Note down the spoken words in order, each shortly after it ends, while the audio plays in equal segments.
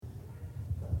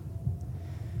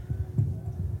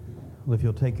Well, if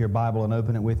you'll take your Bible and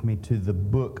open it with me to the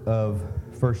book of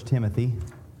 1 Timothy.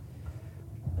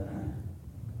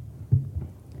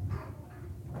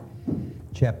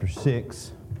 Chapter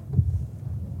 6.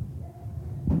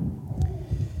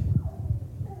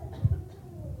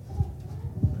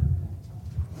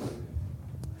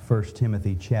 First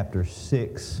Timothy chapter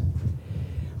 6.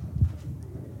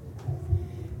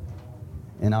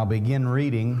 And I'll begin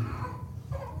reading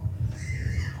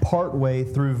partway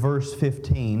through verse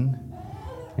 15,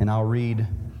 and I'll read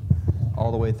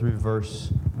all the way through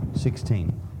verse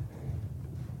 16.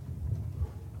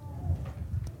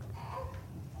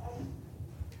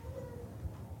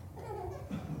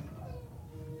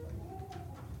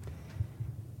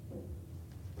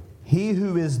 He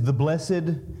who is the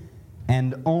blessed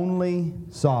and only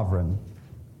sovereign,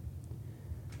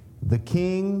 the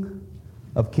King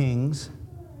of kings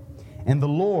and the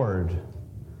Lord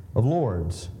of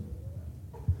lords,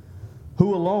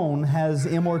 who alone has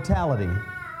immortality,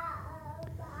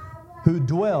 who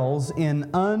dwells in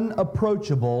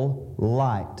unapproachable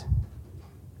light,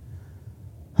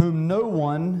 whom no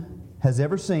one has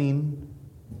ever seen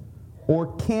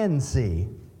or can see.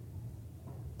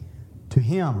 To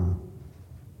Him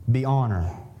be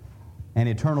honor and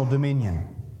eternal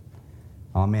dominion.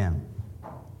 Amen.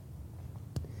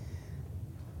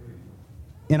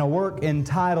 In a work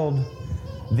entitled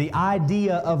The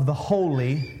Idea of the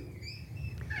Holy,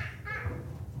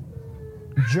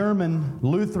 German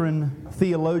Lutheran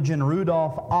theologian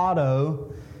Rudolf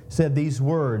Otto said these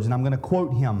words, and I'm going to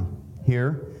quote him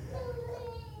here.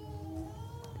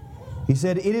 He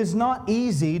said, "It is not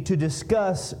easy to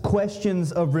discuss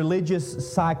questions of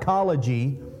religious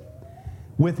psychology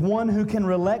with one who can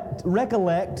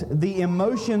recollect the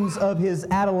emotions of his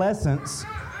adolescence,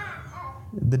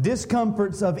 the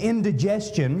discomforts of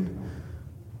indigestion,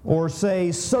 or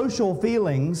say social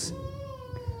feelings,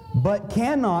 but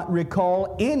cannot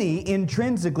recall any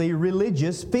intrinsically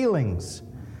religious feelings."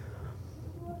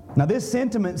 Now, this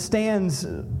sentiment stands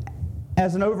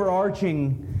as an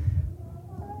overarching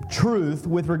truth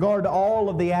with regard to all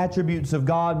of the attributes of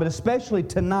God, but especially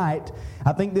tonight,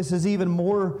 I think this is even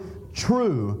more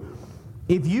true.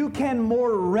 If you can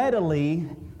more readily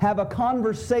have a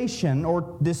conversation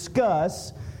or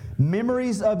discuss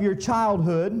memories of your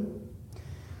childhood,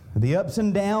 the ups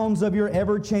and downs of your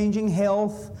ever-changing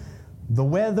health, the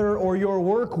weather or your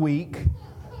work week,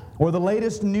 or the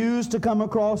latest news to come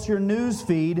across your news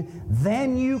feed,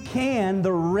 then you can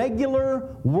the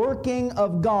regular working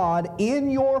of God in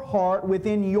your heart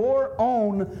within your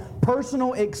own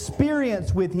personal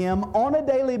experience with Him on a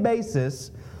daily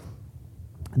basis,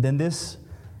 then this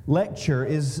lecture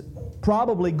is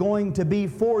probably going to be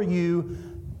for you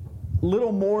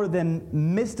little more than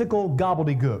mystical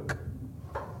gobbledygook.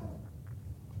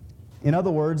 In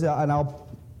other words, and I'll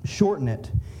shorten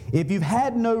it, if you've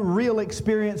had no real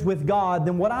experience with God,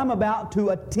 then what I'm about to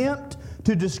attempt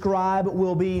to describe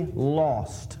will be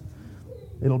lost.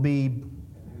 It'll be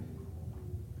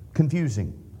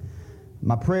confusing.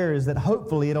 My prayer is that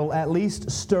hopefully it'll at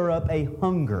least stir up a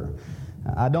hunger.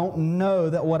 I don't know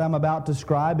that what I'm about to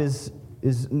describe is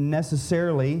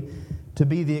necessarily to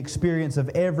be the experience of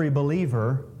every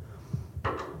believer.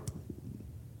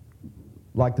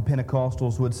 Like the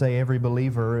Pentecostals would say, every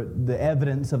believer, the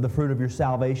evidence of the fruit of your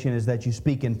salvation is that you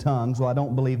speak in tongues. Well, I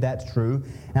don't believe that's true.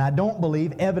 And I don't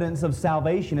believe evidence of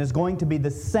salvation is going to be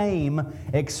the same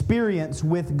experience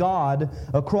with God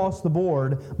across the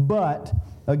board. But,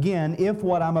 again, if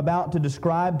what I'm about to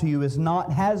describe to you has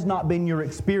not been your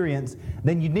experience,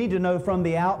 then you need to know from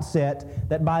the outset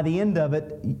that by the end of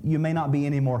it, you may not be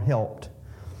any more helped.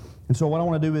 And so what I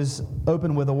want to do is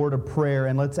open with a word of prayer,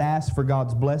 and let's ask for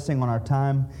God's blessing on our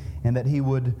time and that He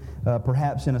would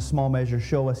perhaps in a small measure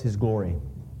show us His glory.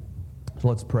 So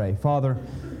let's pray. Father,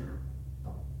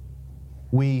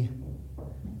 we,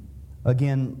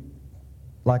 again,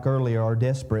 like earlier, are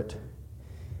desperate,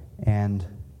 and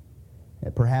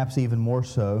perhaps even more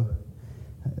so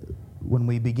when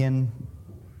we begin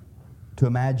to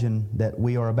imagine that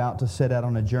we are about to set out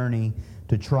on a journey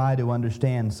to try to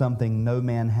understand something no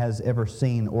man has ever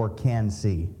seen or can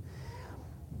see.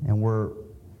 And we're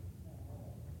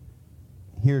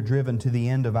here driven to the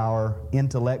end of our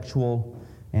intellectual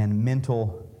and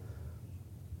mental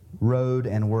road,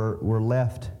 and we're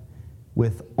left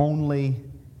with only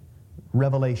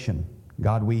revelation.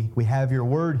 God, we have your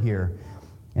word here,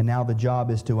 and now the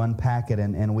job is to unpack it,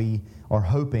 and we are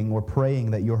hoping, we're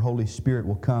praying that your Holy Spirit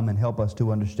will come and help us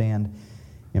to understand.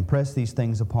 Impress these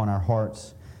things upon our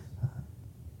hearts.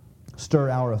 Stir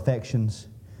our affections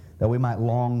that we might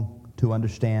long to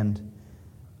understand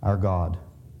our God.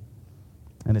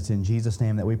 And it's in Jesus'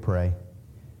 name that we pray.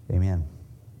 Amen.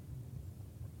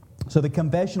 So the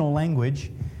confessional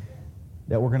language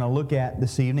that we're going to look at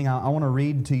this evening, I want to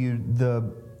read to you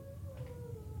the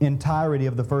entirety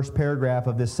of the first paragraph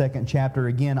of this second chapter,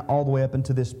 again, all the way up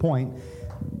until this point.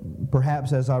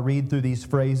 Perhaps as I read through these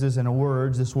phrases and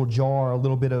words, this will jar a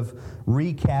little bit of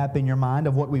recap in your mind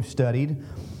of what we've studied.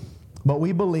 But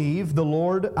we believe the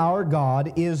Lord our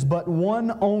God is but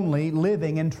one only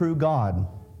living and true God,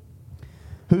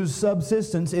 whose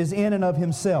subsistence is in and of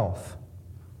Himself,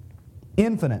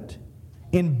 infinite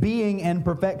in being and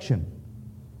perfection,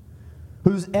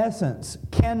 whose essence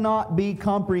cannot be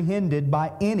comprehended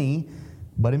by any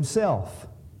but Himself,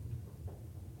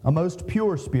 a most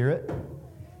pure Spirit,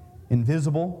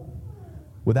 invisible,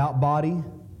 without body,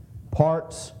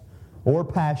 parts, or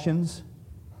passions,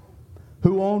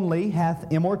 who only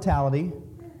hath immortality.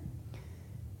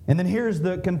 And then here's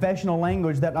the confessional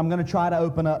language that I'm going to try to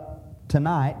open up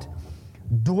tonight.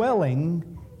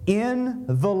 Dwelling in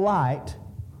the light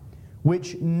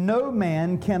which no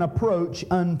man can approach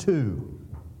unto.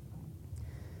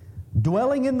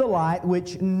 Dwelling in the light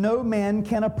which no man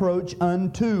can approach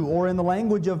unto, or in the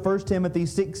language of 1 Timothy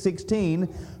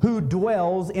 6:16, who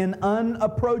dwells in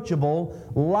unapproachable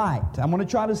light. I'm going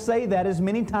to try to say that as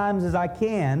many times as I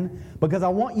can, because I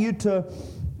want you to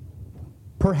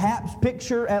perhaps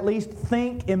picture, at least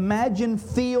think, imagine,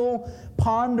 feel,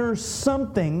 ponder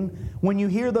something when you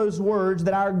hear those words,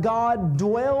 that our God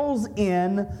dwells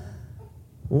in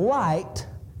light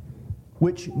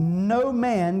which no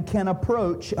man can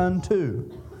approach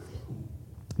unto.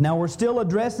 Now we're still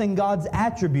addressing God's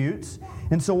attributes,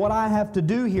 and so what I have to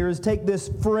do here is take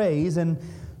this phrase and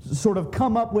sort of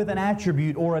come up with an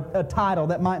attribute or a title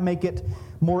that might make it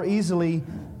more easily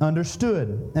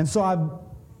understood. And so I've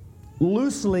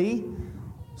loosely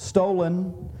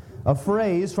stolen a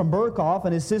phrase from Berkhoff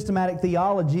and his systematic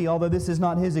theology, although this is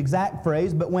not his exact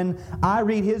phrase, but when I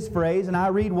read his phrase and I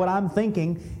read what I'm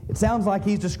thinking, it sounds like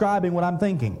he's describing what I'm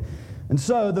thinking. And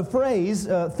so the phrase,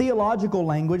 theological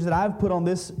language that I've put on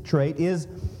this trait is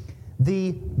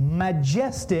the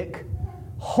majestic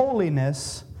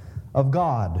holiness of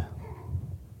God.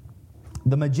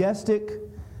 The majestic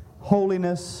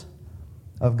holiness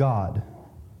of God.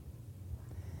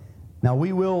 Now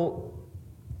we will,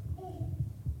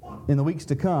 in the weeks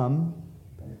to come,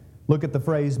 look at the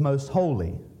phrase most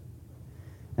holy.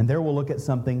 And there we'll look at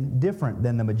something different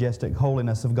than the majestic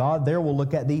holiness of God. There we'll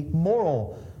look at the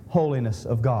moral holiness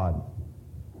of God.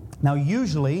 Now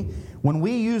usually, when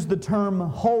we use the term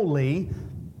holy,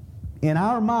 in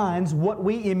our minds, what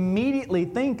we immediately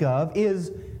think of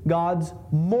is God's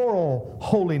moral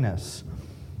holiness.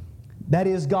 That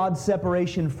is God's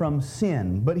separation from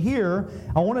sin. But here,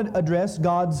 I want to address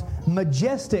God's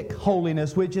majestic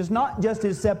holiness, which is not just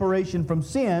His separation from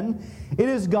sin, it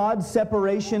is God's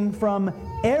separation from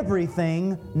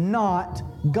everything not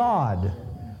God.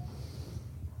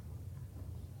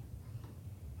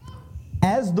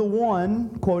 As the one,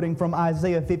 quoting from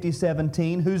Isaiah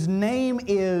 50:17, whose name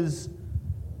is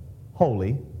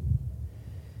holy,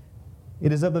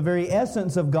 it is of the very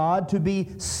essence of God to be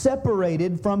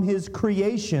separated from His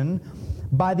creation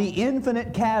by the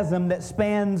infinite chasm that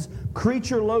spans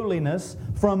creature lowliness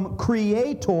from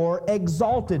creator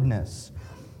exaltedness.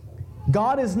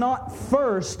 God is not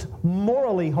first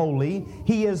morally holy.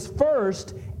 He is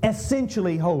first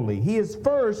essentially holy. He is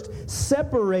first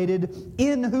separated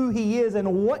in who He is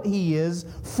and what He is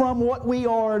from what we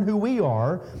are and who we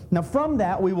are. Now from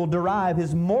that we will derive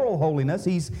His moral holiness.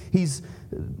 He's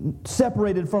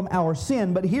separated from our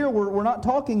sin. But here we're not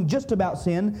talking just about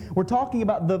sin. We're talking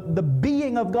about the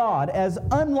being of God as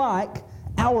unlike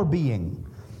our being.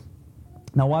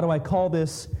 Now why do I call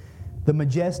this the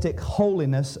majestic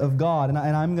holiness of God? And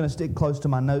I'm going to stick close to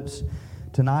my notes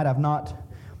tonight. I've not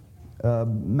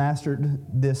mastered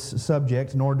this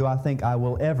subject, nor do I think I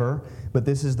will ever, but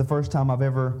this is the first time I've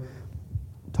ever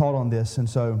taught on this, and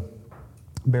so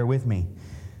bear with me.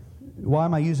 Why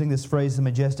am I using this phrase, the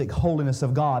majestic holiness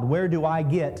of God? Where do I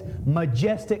get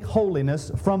majestic holiness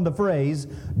from the phrase,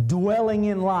 dwelling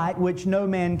in light which no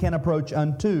man can approach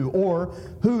unto, or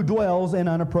who dwells in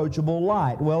unapproachable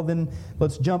light? Well, then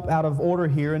let's jump out of order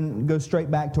here and go straight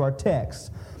back to our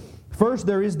text. First,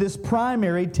 there is this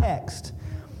primary text,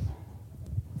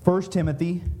 1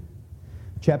 Timothy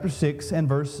chapter 6 and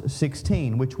verse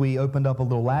 16, which we opened up a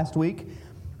little last week,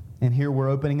 and here we're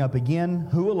opening up again.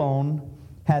 Who alone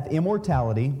hath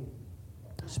immortality,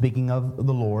 speaking of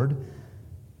the Lord,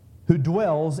 who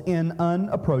dwells in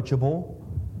unapproachable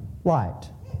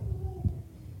light,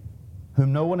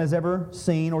 whom no one has ever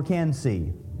seen or can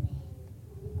see.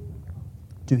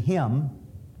 To Him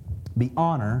be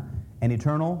honor and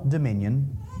eternal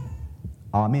dominion,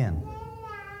 Amen.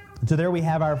 So there we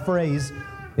have our phrase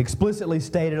explicitly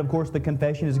stated. Of course, the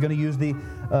confession is going to use the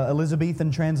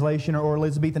Elizabethan translation or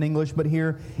Elizabethan English, but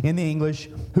here in the English,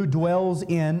 who dwells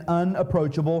in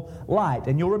unapproachable light.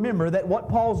 And you'll remember that what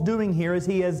Paul's doing here is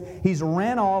he's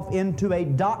ran off into a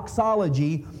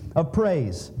doxology of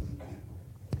praise.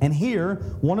 And here,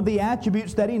 one of the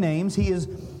attributes that he names, he is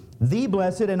the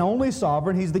blessed and only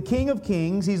sovereign. He's the King of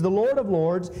kings. He's the Lord of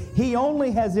lords. He only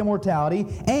has immortality,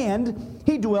 and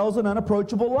He dwells in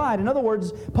unapproachable light. In other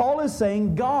words, Paul is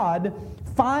saying God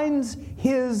finds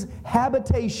His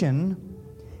habitation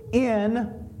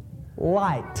in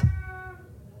light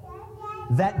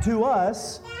that to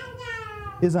us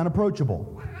is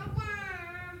unapproachable.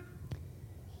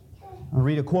 I'll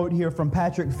read a quote here from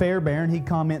Patrick Fairbairn. He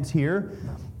comments here.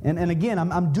 And again,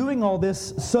 I'm doing all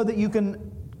this so that you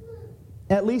can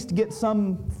at least get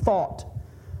some thought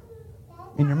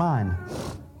in your mind.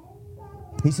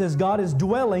 He says, God is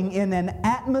dwelling in an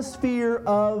atmosphere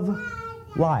of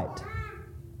light.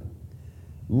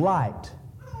 Light.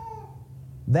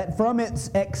 That from its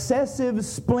excessive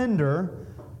splendor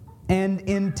and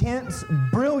intense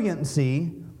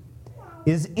brilliancy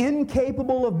is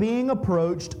incapable of being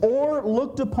approached or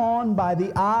looked upon by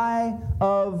the eye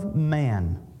of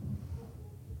man.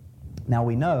 Now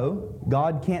we know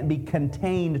God can't be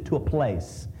contained to a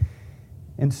place.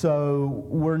 And so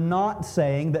we're not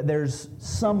saying that there's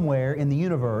somewhere in the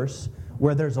universe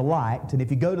where there's a light, and if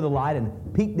you go to the light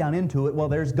and peek down into it, well,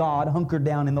 there's God hunkered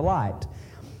down in the light.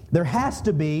 There has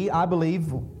to be, I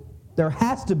believe,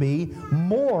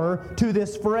 more to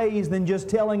this phrase than just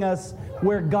telling us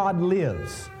where God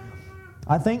lives.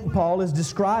 I think Paul is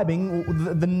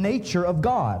describing the nature of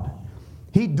God.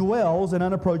 He dwells in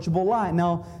unapproachable light.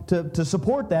 Now, to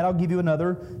support that, I'll give you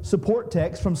another support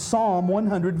text from Psalm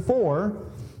 104,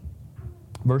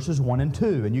 verses 1 and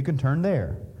 2, and you can turn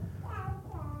there.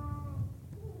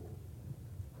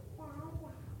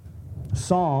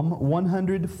 Psalm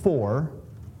 104,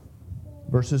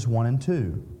 verses 1 and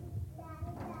 2.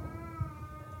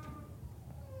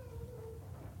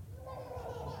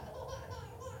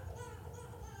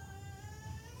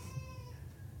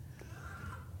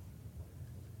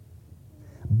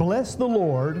 Bless the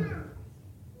Lord,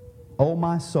 O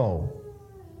my soul.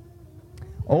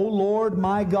 O Lord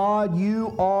my God,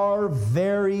 you are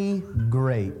very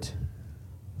great.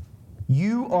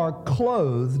 You are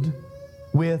clothed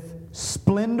with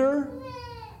splendor.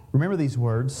 Remember these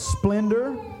words,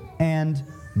 splendor and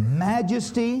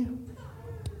majesty.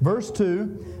 Verse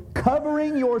 2,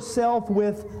 covering yourself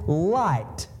with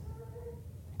light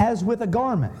as with a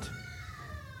garment,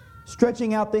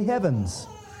 stretching out the heavens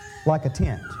like a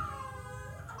tent.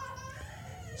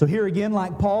 So here again,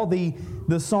 like Paul, the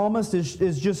psalmist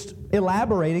is just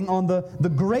elaborating on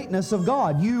the greatness of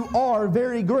God. You are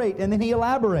very great. And then he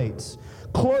elaborates.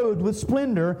 Clothed with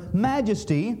splendor,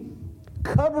 majesty,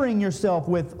 covering yourself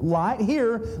with light.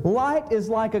 Here, light is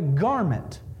like a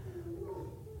garment.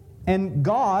 And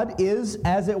God is,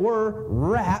 as it were,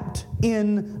 wrapped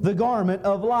in the garment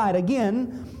of light.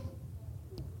 Again,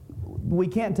 we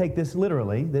can't take this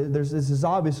literally. This is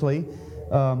obviously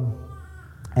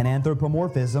an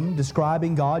anthropomorphism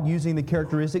describing God using the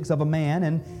characteristics of a man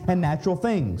and natural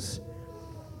things.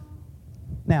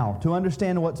 Now, to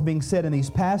understand what's being said in these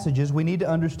passages, we need to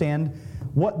understand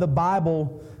what the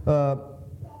Bible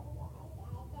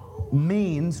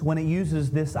means when it uses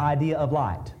this idea of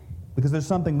light, because there's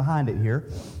something behind it here.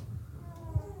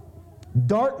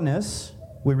 Darkness,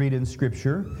 we read in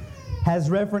Scripture, has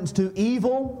reference to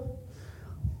evil,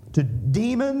 to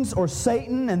demons or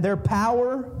Satan and their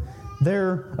power,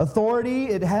 their authority.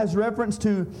 It has reference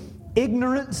to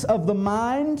ignorance of the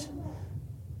mind,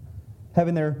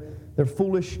 having their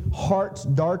foolish hearts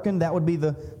darkened. That would be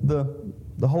the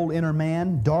whole inner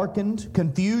man, darkened.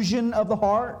 Confusion of the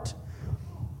heart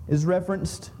is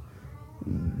referenced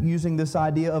using this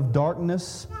idea of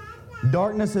darkness.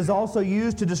 Darkness is also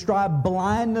used to describe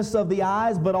blindness of the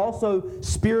eyes, but also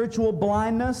spiritual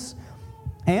blindness.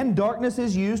 And darkness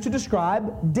is used to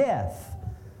describe death.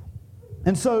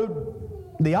 And so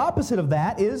the opposite of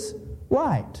that is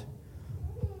light.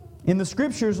 In the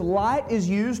Scriptures, light is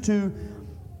used to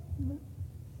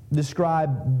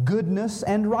describe goodness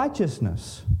and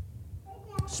righteousness,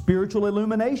 spiritual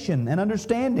illumination and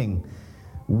understanding,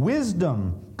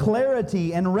 wisdom,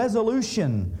 clarity and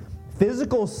resolution,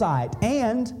 physical sight,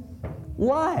 and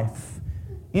life.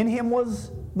 In Him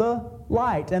was the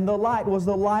light, and the light was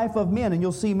the life of men. And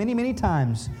you'll see many, many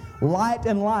times light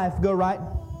and life go right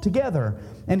together.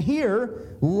 And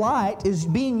here, light is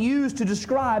being used to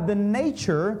describe the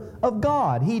nature of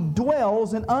God. He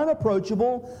dwells in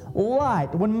unapproachable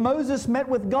light. When Moses met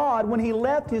with God, when he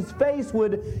left, his face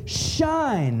would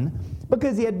shine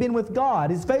because he had been with God.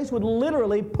 His face would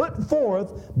literally put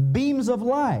forth beams of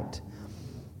light.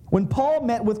 When Paul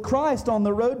met with Christ on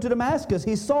the road to Damascus,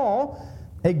 he saw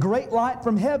a great light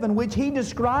from heaven, which he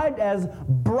described as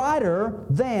brighter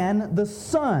than the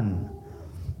sun.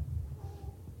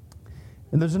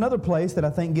 And there's another place that I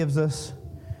think gives us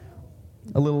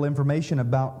a little information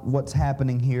about what's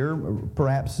happening here,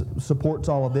 perhaps supports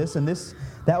all of this, and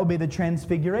that would be the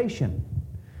transfiguration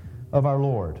of our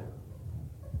Lord.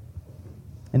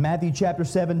 In Matthew chapter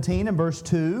 17 and verse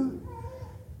 2,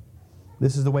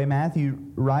 this is the way Matthew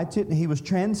writes it: He was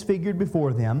transfigured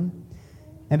before them,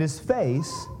 and His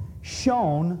face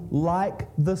shone like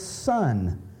the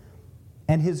sun,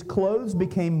 and His clothes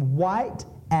became white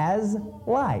as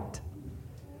light.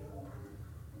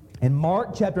 In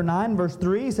Mark chapter 9, verse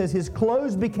 3, it says, His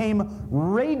clothes became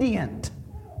radiant.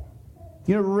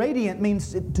 You know, radiant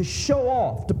means to show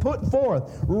off, to put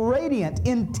forth. Radiant,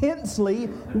 intensely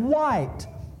white,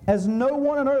 as no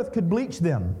one on earth could bleach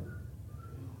them.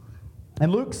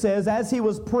 And Luke says, as He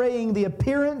was praying, the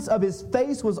appearance of His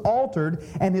face was altered,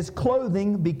 and His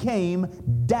clothing became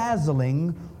dazzling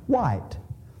white.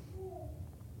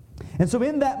 And so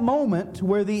in that moment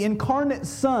where the incarnate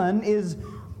Son is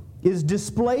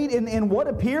displayed in what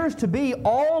appears to be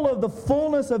all of the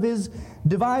fullness of His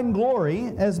divine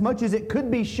glory, as much as it could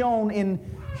be shown in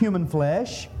human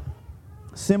flesh,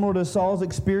 similar to Saul's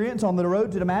experience on the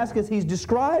road to Damascus, He's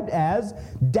described as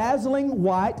dazzling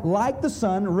white like the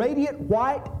sun, radiant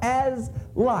white as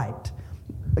light.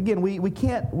 Again,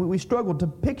 we struggle to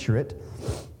picture it.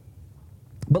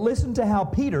 But listen to how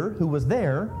Peter, who was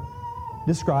there,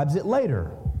 describes it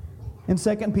later. In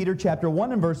 2 Peter chapter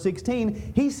 1 and verse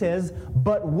 16, he says,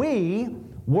 But we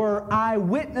were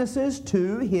eyewitnesses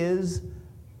to His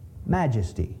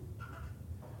majesty.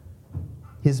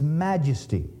 His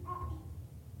majesty.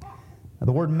 Now,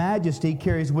 the word majesty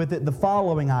carries with it the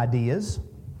following ideas: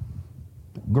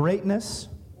 greatness,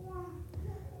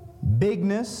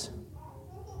 bigness,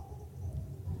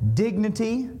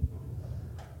 dignity,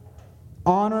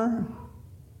 honor,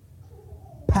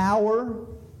 power,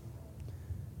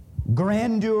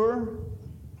 grandeur,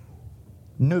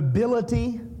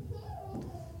 nobility,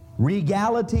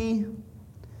 regality,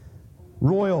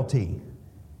 royalty.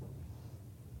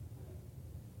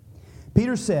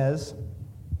 Peter says,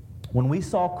 when we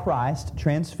saw Christ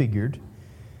transfigured,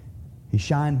 He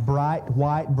shined bright,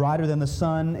 white, brighter than the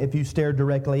sun. If you stared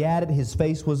directly at it, His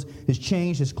face was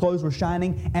changed, His clothes were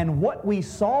shining, and what we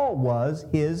saw was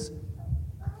His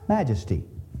majesty.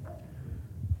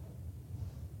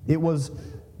 It was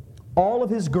all of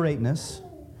His greatness,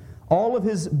 all of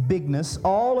His bigness,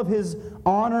 all of His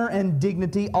honor and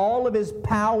dignity, all of His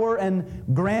power and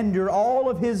grandeur, all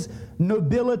of His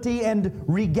nobility and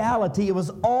regality. It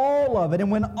was all of it.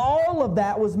 And when all of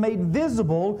that was made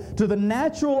visible to the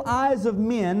natural eyes of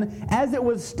men, as it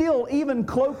was still even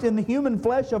cloaked in the human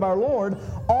flesh of our Lord,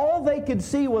 all they could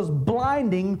see was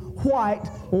blinding white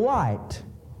light.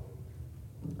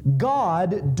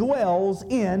 God dwells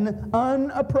in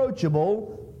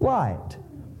unapproachable light.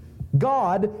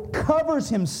 God covers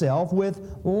Himself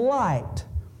with light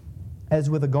as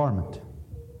with a garment.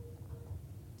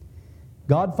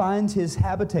 God finds His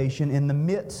habitation in the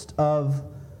midst of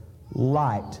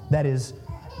light. That is,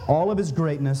 all of His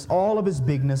greatness, all of His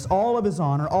bigness, all of His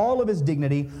honor, all of His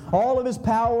dignity, all of His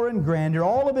power and grandeur,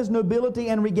 all of His nobility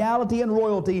and regality and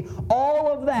royalty,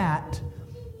 all of that.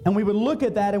 And we would look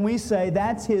at that and we say,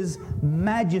 that's His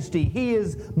majesty. He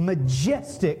is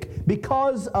majestic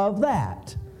because of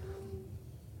that.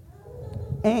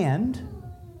 And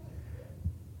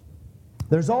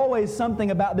there's always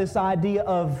something about this idea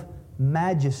of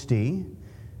majesty.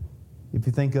 If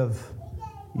you think of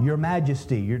Your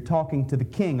Majesty, you're talking to the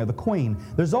king or the queen.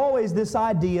 There's always this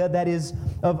idea that is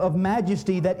of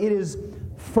majesty, that it is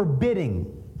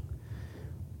forbidding.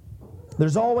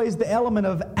 There's always the element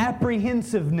of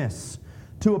apprehensiveness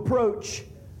to approach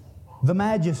the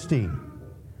majesty.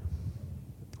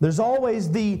 There's always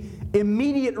the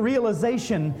immediate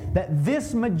realization that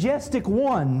this majestic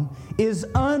one is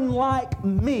unlike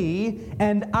me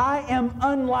and I am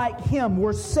unlike Him.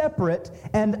 We're separate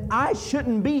and I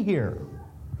shouldn't be here.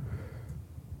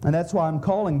 And that's why I'm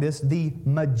calling this the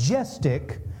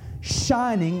majestic,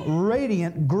 shining,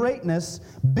 radiant greatness,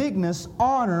 bigness,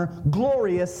 honor,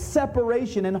 glorious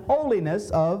separation and holiness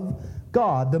of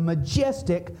God. The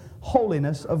majestic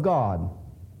holiness of God.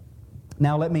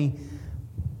 Now let me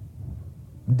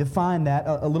define that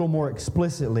a little more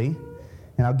explicitly,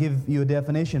 and I'll give you a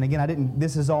definition. Again,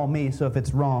 this is all me, so if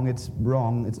it's wrong, it's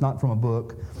wrong. It's not from a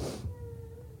book.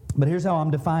 But here's how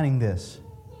I'm defining this.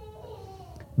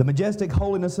 The majestic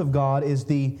holiness of God is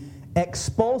the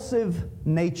expulsive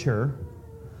nature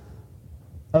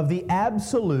of the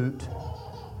absolute,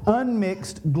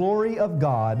 unmixed glory of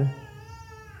God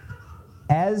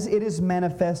as it is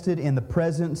manifested in the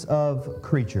presence of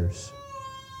creatures.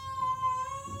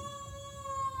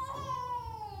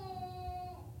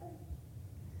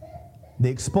 The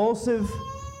expulsive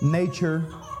nature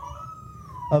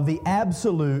of the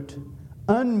absolute,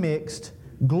 unmixed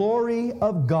glory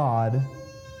of God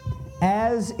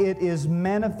as it is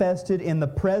manifested in the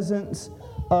presence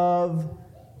of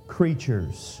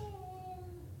creatures.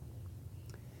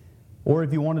 Or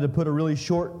if you wanted to put a really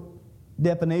short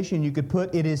definition, you could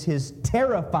put it is His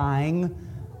terrifying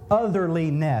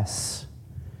otherliness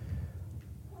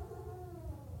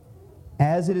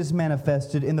as it is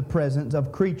manifested in the presence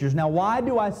of creatures. Now, why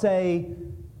do I say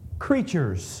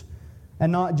creatures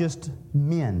and not just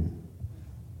men?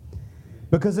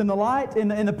 Because in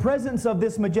the presence of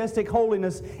this majestic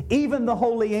holiness, even the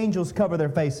holy angels cover their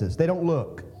faces. They don't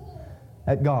look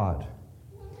at God.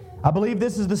 I believe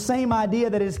this is the same idea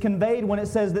that is conveyed when it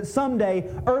says that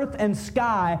someday earth and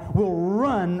sky will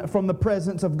run from the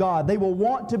presence of God. They will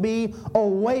want to be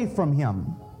away from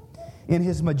Him in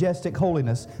His majestic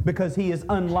holiness because He is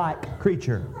unlike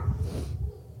creature.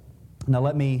 Now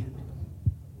let me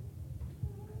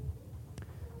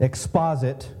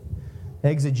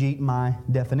exegete my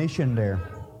definition there.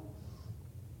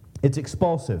 It's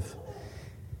expulsive.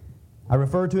 I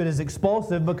refer to it as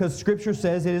expulsive because Scripture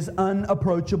says it is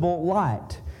unapproachable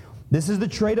light. This is the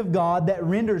trait of God that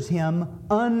renders Him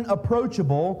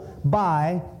unapproachable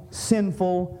by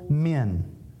sinful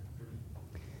men.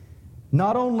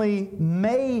 Not only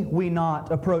may we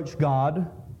not approach God,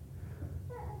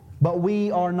 but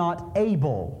we are not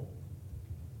able.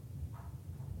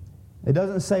 It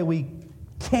doesn't say we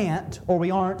can't or we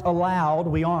aren't allowed.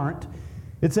 We aren't.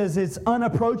 It says it's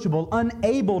unapproachable,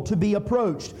 unable to be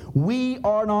approached. We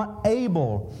are not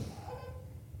able.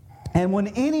 And when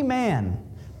any man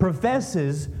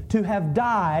professes to have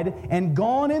died and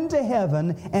gone into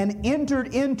heaven and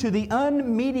entered into the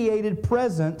unmediated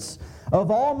presence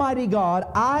of Almighty God,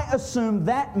 I assume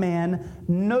that man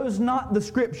knows not the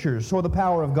Scriptures or the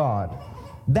power of God.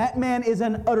 That man is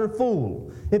an utter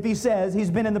fool if he says he's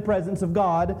been in the presence of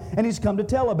God and he's come to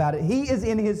tell about it. He is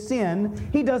in his sin.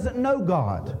 He doesn't know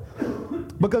God.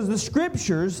 Because the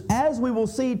Scriptures, as we will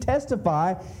see,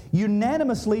 testify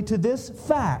unanimously to this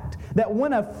fact, that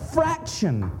when a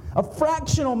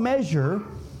fractional measure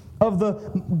of the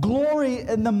glory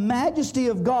and the majesty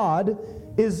of God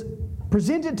is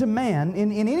presented to man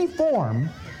in any form,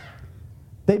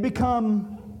 they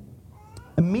become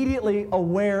immediately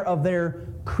aware of their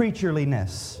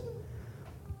creatureliness.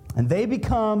 And they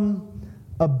become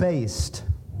abased.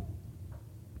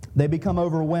 They become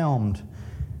overwhelmed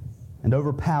and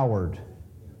overpowered.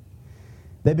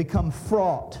 They become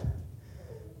fraught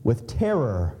with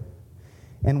terror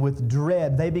and with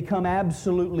dread. They become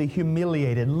absolutely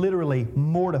humiliated, literally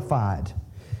mortified.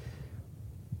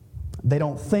 They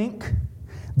don't think.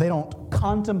 They don't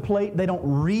contemplate. They don't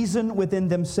reason within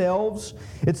themselves.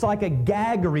 It's like a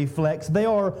gag reflex. They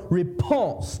are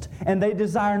repulsed, and they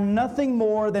desire nothing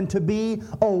more than to be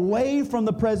away from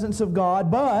the presence of God,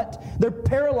 but they're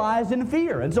paralyzed in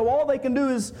fear. And so all they can do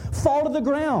is fall to the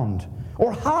ground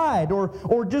or hide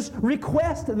or just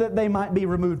request that they might be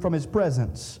removed from His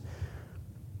presence.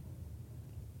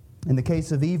 In the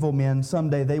case of evil men,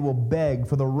 someday they will beg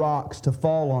for the rocks to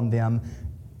fall on them,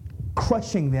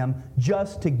 crushing them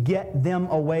just to get them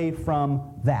away from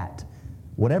that.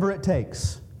 Whatever it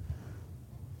takes.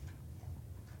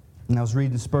 And I was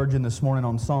reading Spurgeon this morning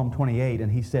on Psalm 28,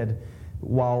 and he said,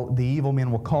 while the evil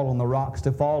men will call on the rocks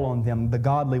to fall on them, the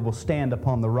godly will stand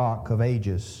upon the rock of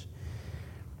ages.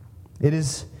 It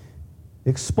is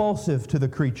expulsive to the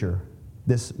creature,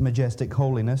 this majestic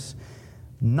holiness,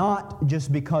 not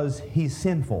just because he's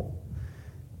sinful,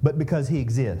 but because he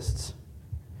exists.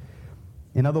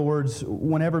 In other words,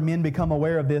 whenever men become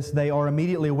aware of this, they are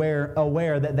immediately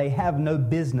aware that they have no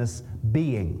business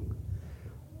being.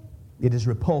 It is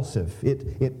repulsive.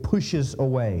 It pushes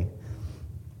away.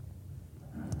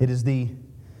 It is the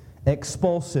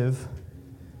expulsive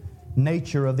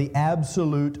nature of the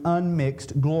absolute,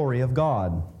 unmixed glory of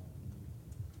God.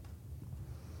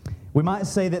 We might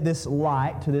say that this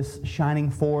light, this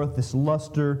shining forth, this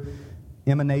luster,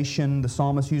 emanation, the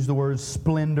psalmist used the word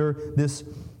splendor, this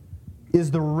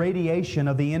is the radiation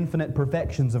of the infinite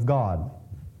perfections of God.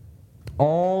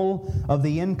 all of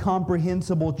the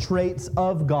incomprehensible traits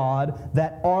of God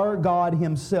that are God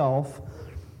Himself,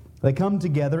 they come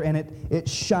together and it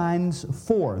shines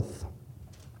forth.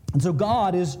 And so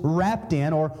God is wrapped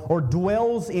in or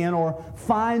dwells in or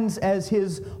finds as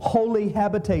His holy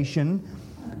habitation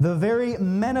the very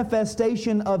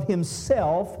manifestation of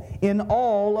Himself in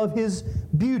all of His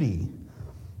beauty,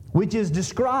 which is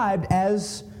described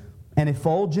as an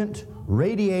effulgent,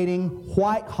 radiating,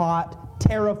 white-hot,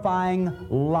 terrifying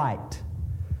light.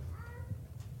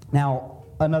 Now,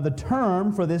 another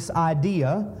term for this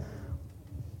idea,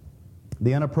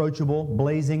 the unapproachable,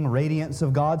 blazing radiance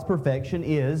of God's perfection,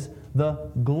 is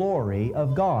the glory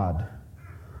of God.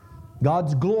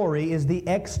 God's glory is the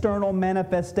external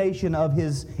manifestation of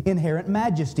His inherent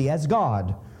majesty as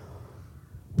God.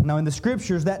 Now, in the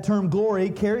Scriptures, that term glory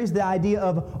carries the idea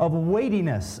of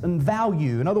weightiness and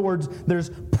value. In other words,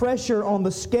 there's pressure on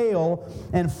the scale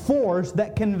and force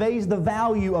that conveys the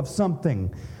value of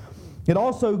something. It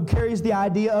also carries the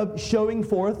idea of showing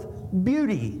forth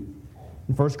beauty.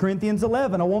 In 1 Corinthians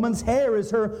 11, a woman's hair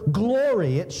is her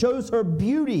glory. It shows her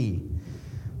beauty.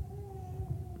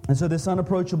 And so this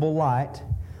unapproachable light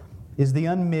is the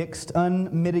unmixed,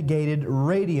 unmitigated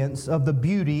radiance of the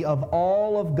beauty of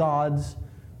all of God's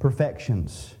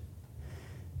perfections.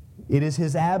 It is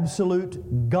His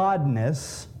absolute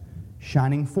godness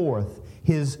shining forth.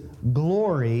 His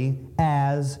glory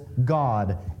as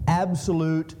God.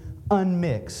 Absolute,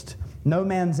 unmixed. No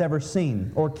man's ever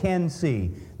seen or can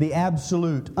see the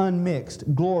absolute,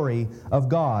 unmixed glory of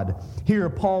God. Here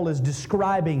Paul is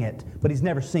describing it, but he's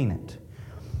never seen it.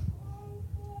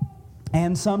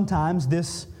 And sometimes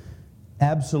this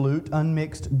absolute,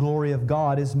 unmixed glory of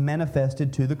God is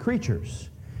manifested to the creatures.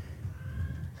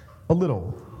 A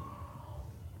little.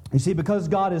 You see, because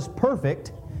God is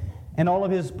perfect, and all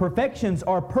of His perfections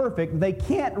are perfect, they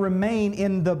can't remain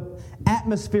in the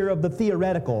atmosphere of the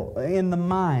theoretical, in the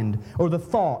mind, or the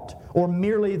thought, or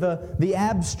merely the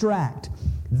abstract.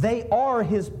 They are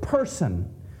His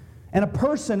person. And a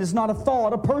person is not a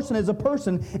thought, a person is a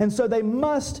person. And so they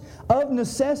must, of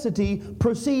necessity,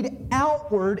 proceed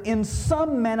outward in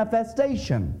some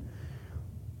manifestation.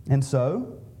 And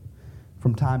so,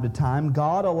 from time to time,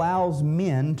 God allows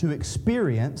men to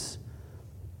experience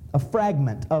a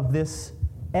fragment of this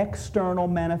external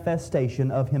manifestation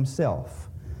of Himself.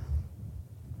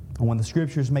 And when the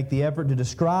Scriptures make the effort to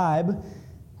describe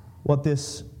what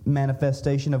this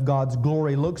manifestation of God's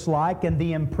glory looks like and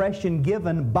the impression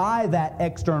given by that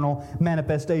external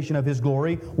manifestation of His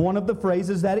glory, one of the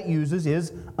phrases that it uses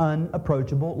is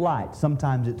unapproachable light.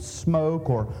 Sometimes it's smoke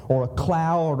or a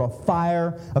cloud or a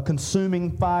fire, a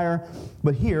consuming fire,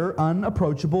 but here,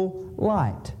 unapproachable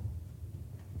light.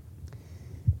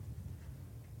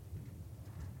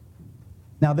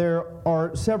 Now, there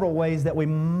are several ways that we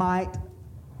might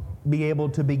be able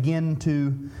to begin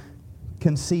to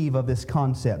conceive of this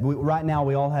concept. Right now,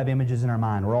 we all have images in our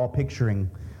mind. We're all picturing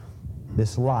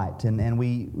this light, and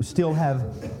we still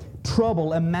have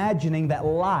trouble imagining that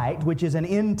light, which is an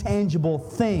intangible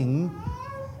thing,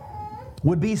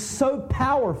 would be so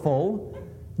powerful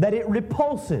that it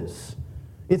repulses.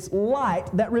 It's light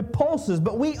that repulses,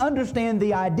 but we understand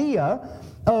the idea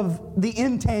of the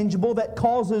intangible that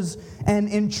causes an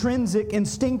intrinsic,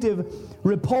 instinctive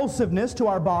repulsiveness to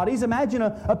our bodies. Imagine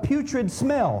a putrid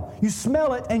smell. You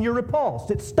smell it and you're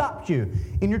repulsed. It stops you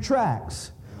in your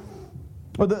tracks.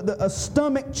 Or a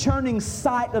stomach-churning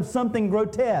sight of something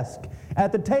grotesque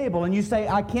at the table, and you say,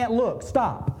 I can't look,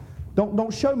 stop.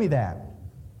 Don't show me that.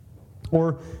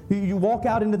 Or you walk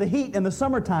out into the heat in the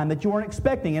summertime that you weren't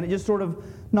expecting, and it just sort of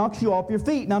knocks you off your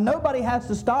feet. Now, nobody has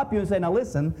to stop you and say, now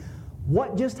listen,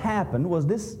 what just happened was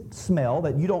this smell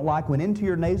that you don't like went into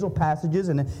your nasal passages,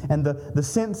 and the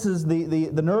senses,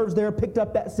 the nerves there picked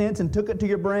up that sense and took it to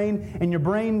your brain, and your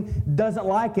brain doesn't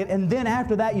like it, and then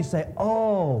after that you say,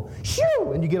 oh,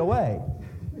 shoo, and you get away.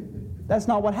 That's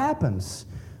not what happens.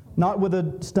 Not with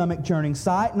a stomach-churning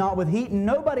sight, not with heat.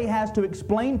 Nobody has to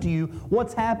explain to you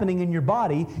what's happening in your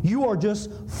body. You are just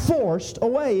forced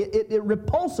away. It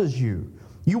repulses you.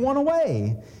 You want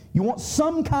away. You want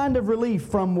some kind of relief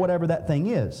from whatever that thing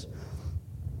is.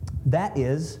 That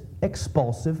is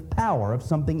expulsive power of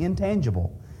something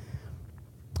intangible.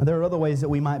 There are other ways that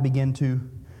we might begin to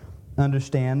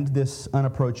understand this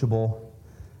unapproachable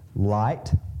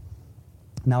light.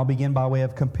 Now I'll begin by way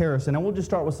of comparison, and we'll just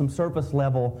start with some surface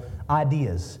level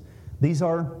ideas. These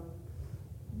are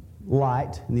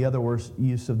light, in the other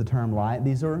use of the term light.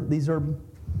 These are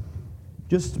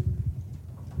just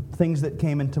things that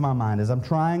came into my mind as I'm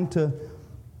trying to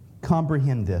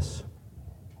comprehend this.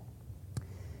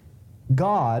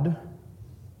 God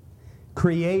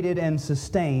created and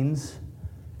sustains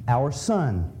our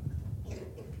sun.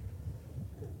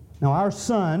 Now, our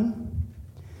sun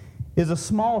is a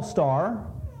small star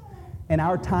in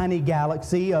our tiny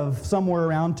galaxy of somewhere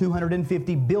around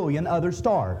 250 billion other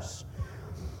stars.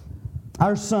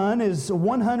 Our sun is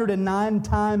 109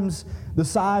 times the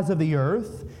size of the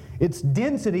earth. Its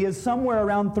density is somewhere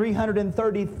around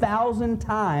 330,000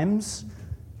 times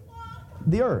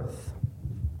the earth.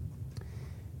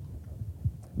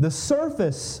 The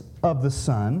surface of the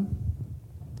sun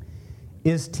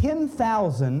is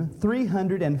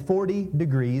 10,340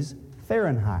 degrees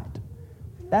Fahrenheit.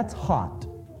 That's hot.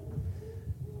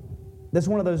 That's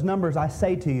one of those numbers I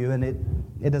say to you, and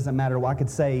it doesn't matter. I could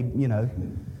say,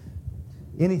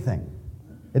 anything.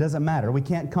 It doesn't matter. We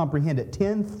can't comprehend it.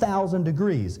 10,000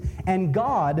 degrees. And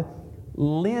God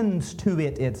lends to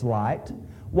it its light,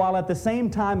 while at the same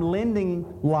time lending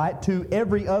light to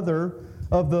every other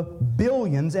of the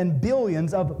billions and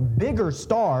billions of bigger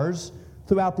stars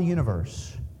throughout the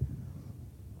universe.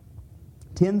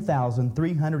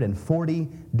 10,340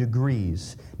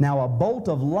 degrees. Now, a bolt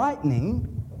of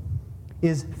lightning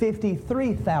is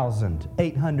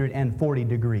 53,840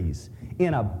 degrees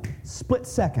in a split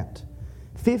second.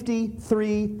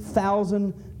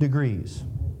 53,000 degrees.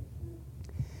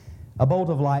 A bolt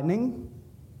of lightning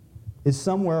is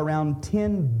somewhere around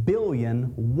 10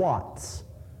 billion watts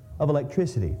of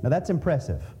electricity. Now that's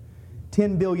impressive.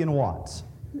 10 billion watts.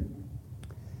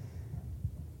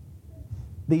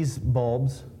 These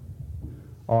bulbs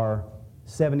are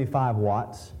 75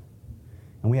 watts,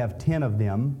 and we have 10 of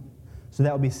them, so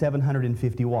that would be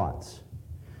 750 watts.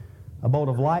 A bolt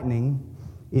of lightning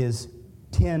is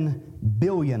 10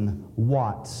 billion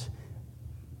watts.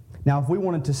 Now, if we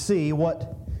wanted to see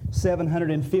what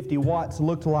 750 watts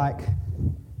looked like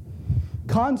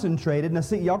concentrated, now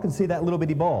see, y'all can see that little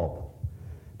bitty bulb.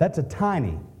 That's a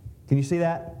tiny, can you see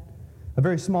that? A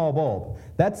very small bulb.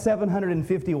 That's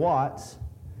 750 watts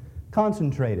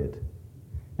concentrated.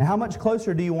 Now, how much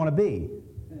closer do you want to be?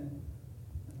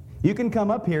 You can come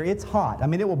up here. It's hot. I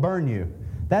mean, it will burn you.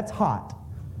 That's hot.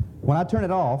 When I turn it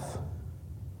off,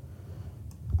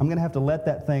 I'm going to have to let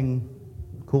that thing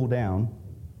cool down.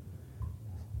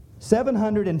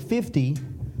 750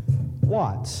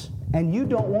 watts, and you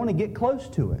don't want to get close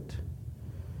to it.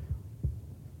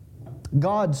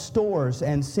 God stores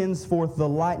and sends forth the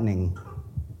lightning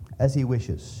as He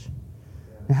wishes.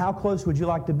 Now, how close would you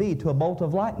like to be to a bolt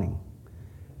of lightning?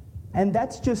 And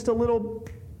that's just a little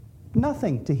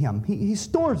nothing to Him. He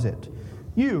stores it.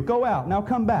 You, go out, now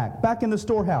come back in the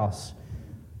storehouse.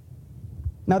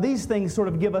 Now these things sort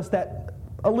of give us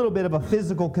a little bit of a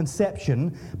physical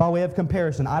conception by way of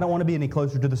comparison. I don't want to be any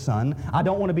closer to the sun. I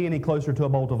don't want to be any closer to a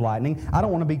bolt of lightning. I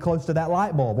don't want to be close to that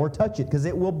light bulb or touch it because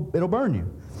it'll burn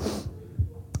you.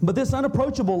 But this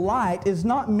unapproachable light is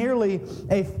not merely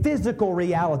a physical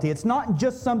reality. It's not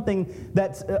just something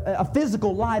that's a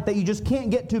physical light that you just can't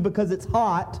get to because it's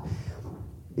hot.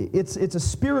 It's a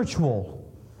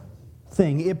spiritual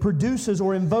thing. It produces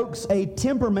or invokes a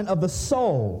temperament of the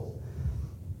soul.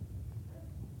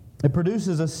 It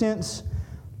produces a sense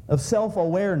of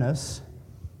self-awareness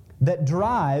that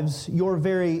drives your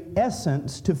very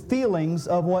essence to feelings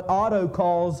of what Otto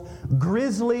calls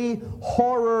grisly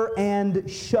horror and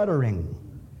shuddering.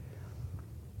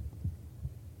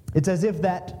 It's as if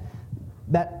that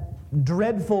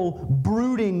dreadful,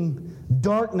 brooding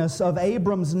darkness of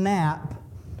Abram's nap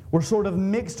were sort of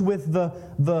mixed with the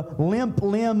limp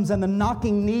limbs and the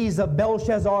knocking knees of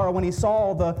Belshazzar when he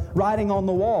saw the writing on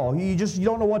the wall. You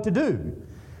don't know what to do.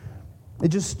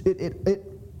 It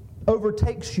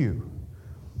overtakes you.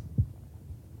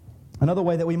 Another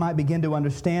way that we might begin to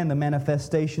understand the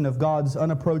manifestation of God's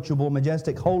unapproachable,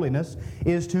 majestic holiness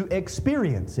is to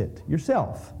experience it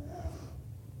yourself.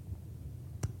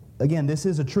 Again, this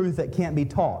is a truth that can't be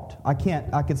taught. I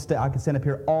could stand up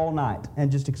here all night and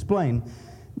just explain.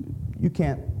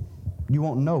 You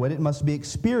won't know it. It must be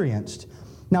experienced.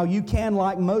 Now, you can,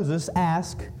 like Moses,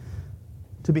 ask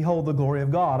to behold the glory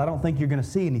of God. I don't think you're going to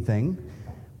see anything.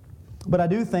 But I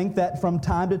do think that from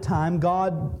time to time,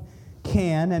 God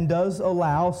can and does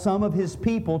allow some of His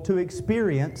people to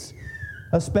experience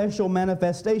a special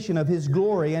manifestation of His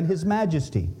glory and His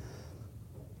majesty.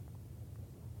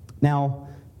 Now,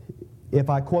 if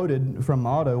I quoted from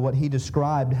Otto what he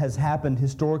described has happened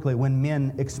historically when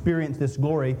men experience this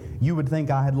glory, you would think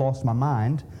I had lost my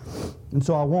mind, and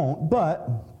so I won't. But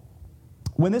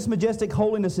when this majestic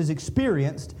holiness is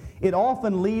experienced, it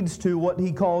often leads to what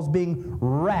he calls being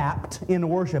rapt in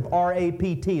worship,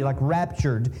 R-A-P-T, like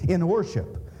raptured in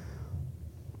worship.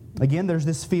 Again, there's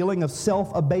this feeling of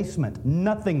self-abasement,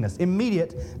 nothingness,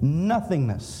 immediate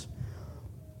nothingness.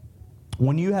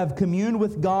 When you have communed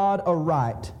with God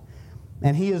aright,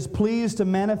 and He is pleased to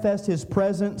manifest His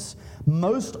presence,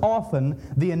 most often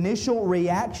the initial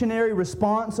reactionary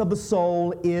response of the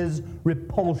soul is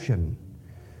repulsion.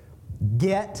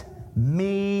 Get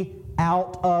me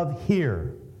out of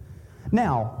here.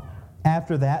 Now,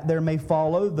 after that, there may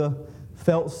follow the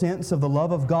felt sense of the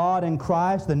love of God in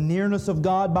Christ, the nearness of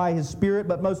God by His Spirit,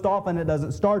 but most often it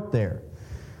doesn't start there.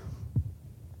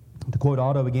 To quote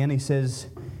Otto again, he says,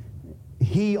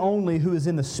 "He only who is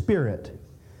in the Spirit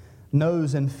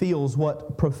knows and feels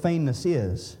what profaneness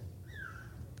is.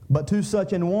 But to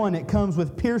such an one it comes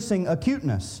with piercing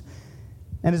acuteness,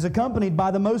 and is accompanied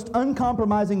by the most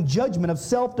uncompromising judgment of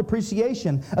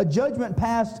self-depreciation, a judgment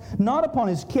passed not upon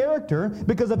his character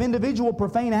because of individual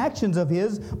profane actions of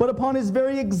his, but upon his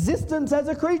very existence as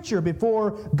a creature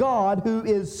before God, who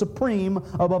is supreme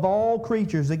above all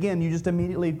creatures." Again, you just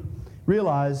immediately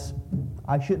realize,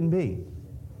 I shouldn't be.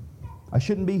 I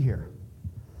shouldn't be here.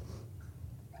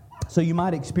 So you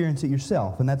might experience it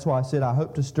yourself, and that's why I said I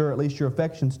hope to stir at least your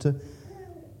affections to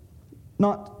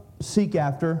not seek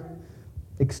after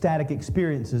ecstatic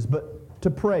experiences, but to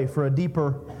pray for a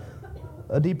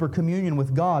deeper communion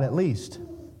with God at least.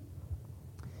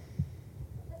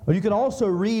 Well, you could also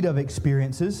read of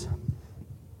experiences.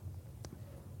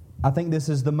 I think this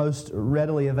is the most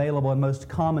readily available and most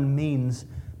common means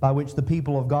by which the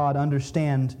people of God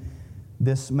understand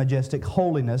this majestic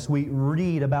holiness. We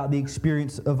read about the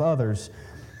experience of others.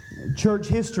 Church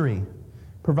history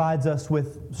provides us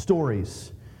with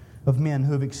stories of men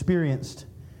who have experienced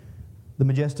the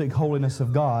majestic holiness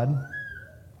of God.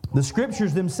 The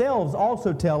Scriptures themselves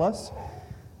also tell us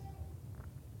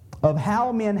of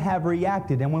how men have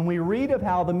reacted. And when we read of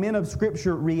how the men of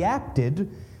Scripture reacted,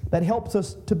 that helps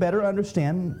us to better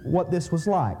understand what this was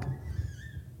like.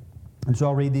 And so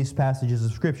I'll read these passages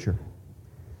of Scripture.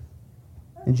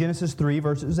 In Genesis 3,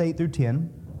 verses 8 through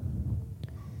 10,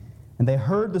 "And they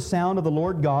heard the sound of the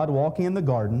Lord God walking in the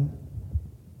garden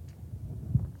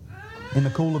in the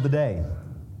cool of the day.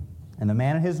 And the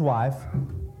man and his wife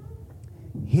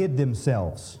hid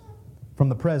themselves from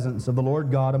the presence of the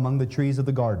Lord God among the trees of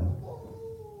the garden.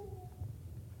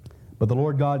 But the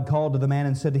Lord God called to the man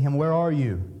and said to him, 'Where are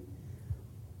you?'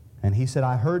 And he said,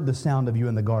 'I heard the sound of you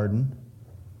in the garden,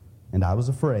 and I was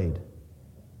afraid,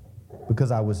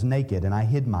 because I was naked and I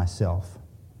hid myself.'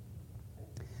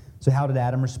 So how did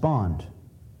Adam respond?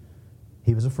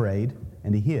 He was afraid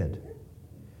and he hid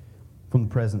from the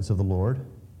presence of the Lord.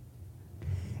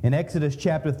 In Exodus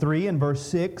chapter 3 and verse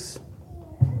 6,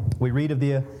 we read of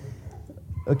the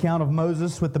account of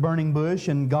Moses with the burning bush,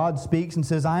 and God speaks and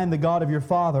says, 'I am the God of your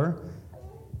father,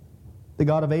 the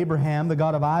God of Abraham, the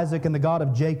God of Isaac, and the God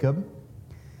of Jacob.'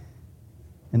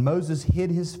 And Moses hid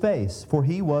his face, for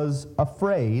he was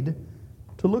afraid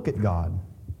to look at God."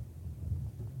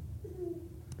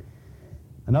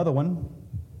 Another one,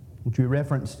 which we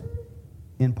referenced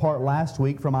in part last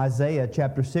week from Isaiah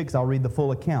chapter 6, I'll read the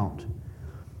full account.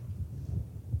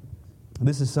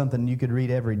 This is something you could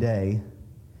read every day.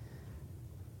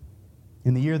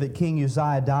 "In the year that King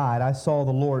Uzziah died, I saw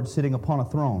the Lord sitting upon a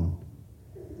throne,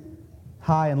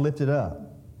 high and lifted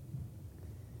up.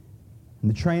 And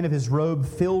the train of his robe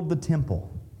filled the temple.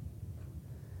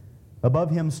 Above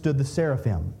him stood the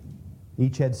seraphim.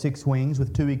 Each had 6 wings.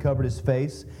 With 2 he covered his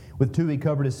face, with 2 he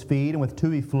covered his feet, and with 2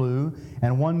 he flew.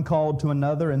 And one called to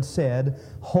another and said,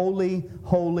 'Holy,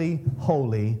 holy,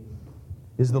 holy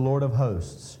is the Lord of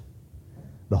hosts.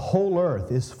 The whole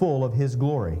earth is full of His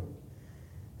glory.'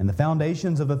 And the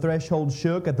foundations of the threshold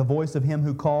shook at the voice of him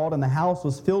who called, and the house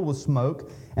was filled with smoke.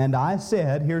 And I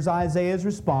said," here's Isaiah's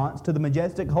response to the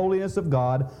majestic holiness of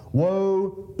God,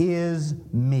 "Woe is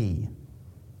me,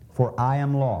 for I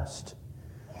am lost.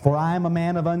 For I am a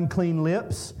man of unclean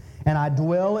lips, and I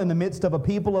dwell in the midst of a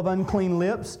people of unclean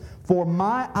lips. For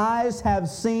my eyes have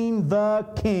seen the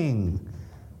King,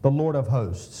 the Lord of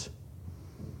hosts."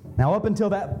 Now, up until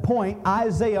that point,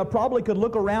 Isaiah probably could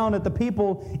look around at the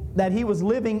people that he was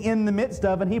living in the midst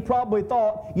of, and he probably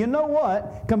thought, you know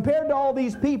what? Compared to all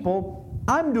these people,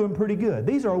 I'm doing pretty good.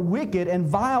 These are wicked and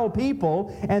vile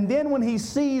people. And then when he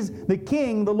sees the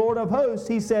King, the Lord of hosts,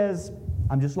 he says,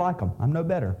 I'm just like them. I'm no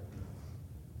better.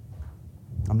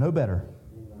 I'm no better.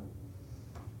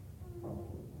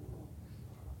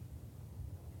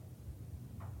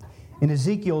 In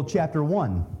Ezekiel chapter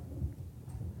 1,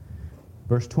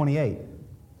 verse 28.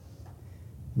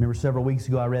 Remember several weeks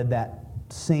ago I read that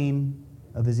scene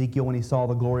of Ezekiel when he saw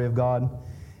the glory of God.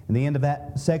 In the end of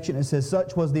that section it says,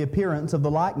 "Such was the appearance of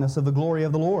the likeness of the glory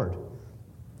of the Lord.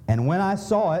 And when I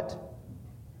saw it,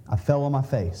 I fell on my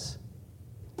face."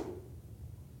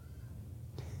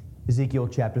 Ezekiel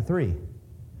chapter 3.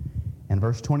 And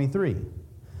verse 23,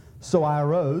 so I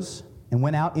arose and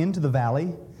went out into the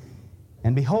valley,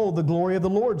 and behold, the glory of the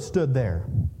Lord stood there,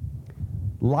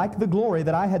 like the glory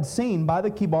that I had seen by the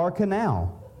Kibar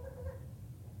Canal.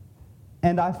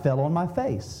 And I fell on my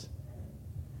face.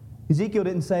 Ezekiel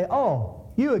didn't say, oh,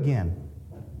 you again.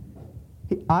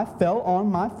 I fell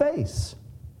on my face.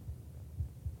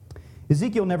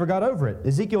 Ezekiel never got over it.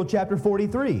 Ezekiel chapter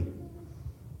 43,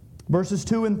 verses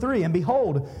 2 and 3. And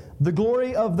behold, the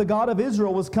glory of the God of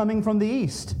Israel was coming from the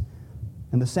east.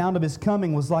 And the sound of his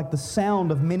coming was like the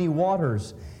sound of many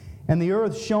waters. And the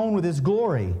earth shone with his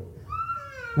glory.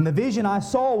 And the vision I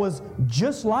saw was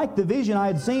just like the vision I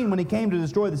had seen when he came to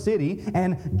destroy the city,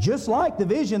 and just like the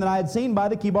vision that I had seen by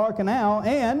the Kibar Canal,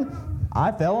 and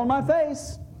I fell on my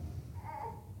face.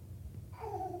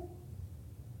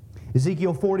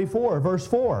 Ezekiel 44, verse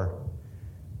 4.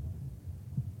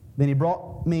 Then he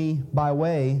brought me by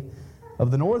way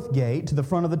of the north gate to the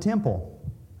front of the temple.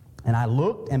 And I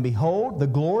looked, and behold, the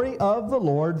glory of the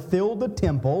Lord filled the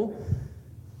temple,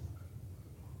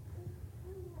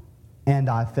 and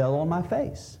I fell on my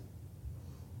face.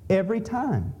 Every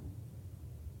time.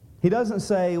 He doesn't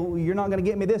say, well, you're not going to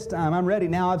get me this time. I'm ready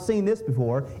now. I've seen this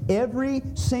before. Every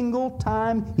single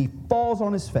time he falls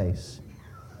on his face.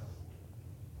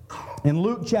 In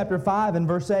Luke chapter 5 and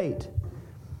verse 8,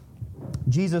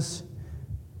 Jesus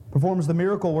performs the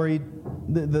miracle where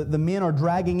the men are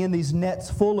dragging in these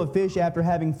nets full of fish after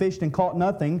having fished and caught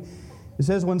nothing. It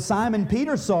says, when Simon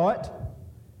Peter saw it,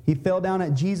 he fell down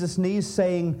at Jesus' knees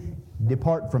saying,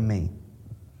 depart from me,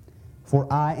 for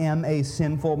I am a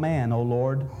sinful man, O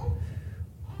Lord.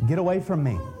 Get away from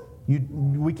me.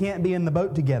 We can't be in the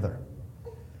boat together.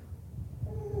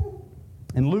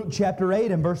 In Luke chapter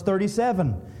 8 and verse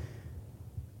 37,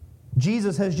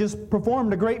 Jesus has just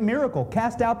performed a great miracle,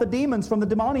 cast out the demons from the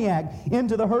demoniac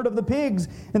into the herd of the pigs.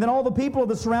 And then all the people of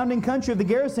the surrounding country of the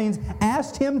Gerasenes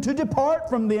asked him to depart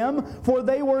from them, for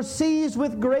they were seized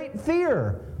with great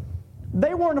fear.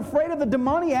 They weren't afraid of the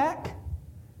demoniac.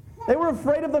 They were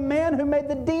afraid of the man who made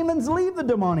the demons leave the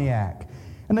demoniac.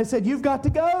 And they said, you've got to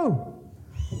go.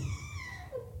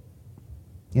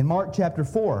 In Mark chapter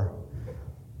 4,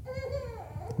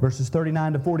 verses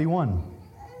 39 to 41,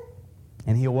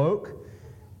 and he awoke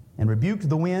and rebuked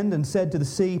the wind and said to the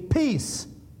sea, peace,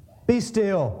 be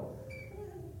still.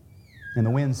 And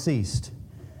the wind ceased,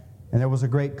 and there was a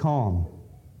great calm.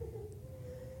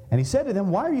 And he said to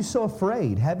them, why are you so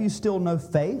afraid? Have you still no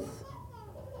faith?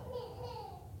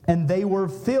 And they were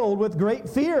filled with great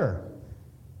fear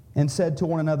and said to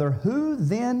one another, who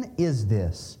then is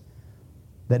this,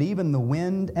 that even the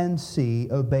wind and sea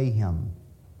obey him?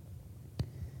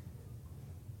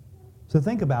 So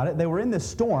think about it. They were in this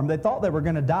storm. They thought they were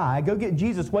going to die. Go get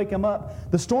Jesus, wake him up.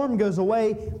 The storm goes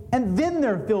away, and then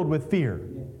they're filled with fear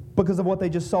because of what they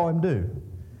just saw him do.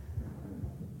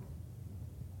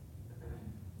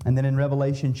 And then in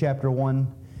Revelation chapter 1,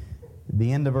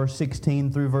 the end of verse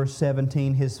 16 through verse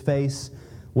 17, his face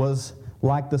was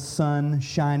like the sun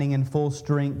shining in full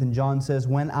strength. And John says,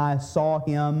 when I saw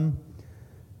him,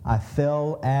 I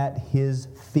fell at his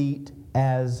feet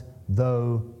as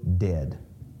though dead.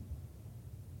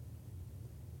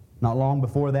 Not long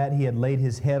before that, he had laid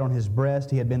his head on his breast.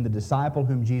 He had been the disciple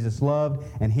whom Jesus loved.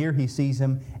 And here he sees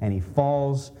him, and he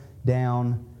falls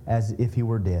down as if he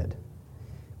were dead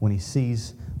when he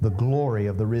sees the glory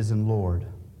of the risen Lord.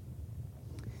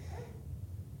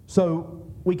 So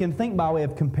we can think by way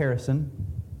of comparison,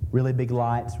 really big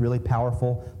lights, really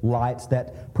powerful lights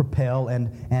that propel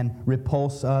and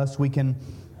repulse us. We can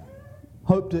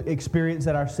hope to experience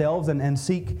that ourselves and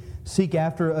seek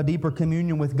after a deeper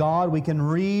communion with God. We can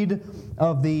read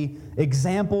of the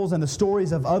examples and the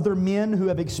stories of other men who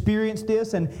have experienced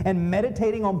this and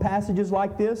meditating on passages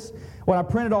like this. When I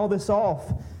printed all this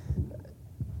off,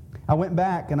 I went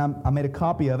back and I made a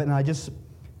copy of it, and I just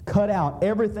cut out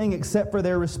everything except for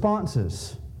their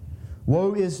responses.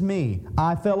 Woe is me.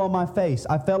 I fell on my face.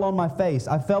 I fell on my face.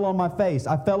 I fell on my face.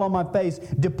 I fell on my face.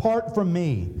 Depart from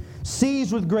me.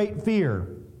 Seized with great fear.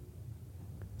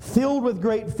 Filled with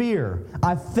great fear.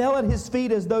 I fell at his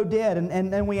feet as though dead.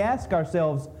 And we ask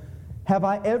ourselves, have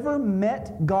I ever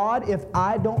met God if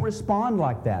I don't respond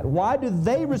like that? Why do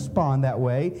they respond that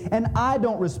way and I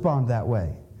don't respond that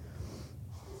way?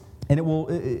 And it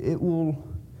will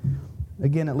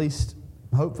again, at least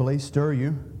hopefully, stir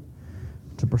you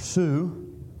to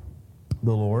pursue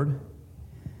the Lord.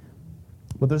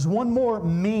 But there's one more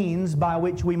means by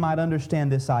which we might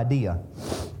understand this idea.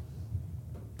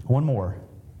 One more.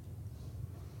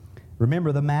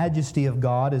 Remember, the majesty of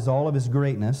God is all of His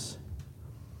greatness,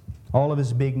 all of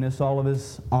His bigness, all of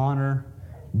His honor,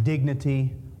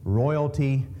 dignity,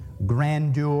 royalty,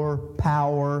 grandeur,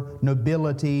 power,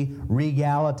 nobility,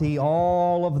 regality,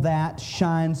 all of that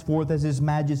shines forth as His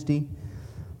majesty.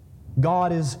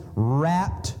 God is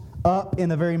wrapped up in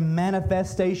the very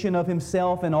manifestation of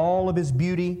Himself and all of His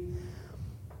beauty.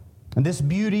 And this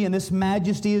beauty and this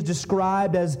majesty is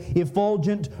described as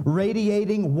effulgent,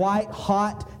 radiating, white,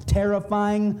 hot,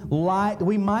 terrifying light.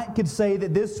 We could say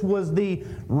that this was the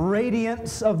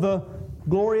radiance of the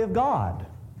glory of God.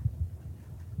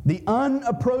 The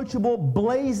unapproachable,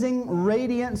 blazing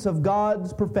radiance of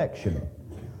God's perfection.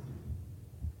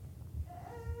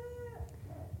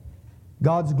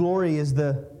 God's glory is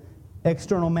the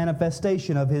external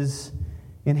manifestation of His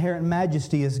inherent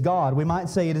majesty as God. We might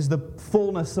say it is the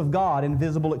fullness of God in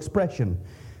visible expression.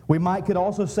 Could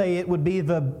also say it would be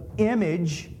the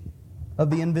image of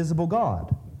the invisible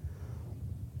God.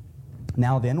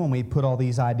 Now then, when we put all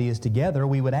these ideas together,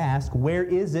 we would ask, where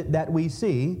is it that we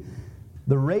see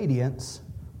the radiance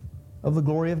of the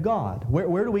glory of God?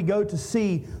 Where do we go to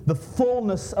see the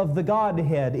fullness of the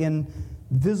Godhead in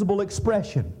visible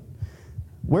expression?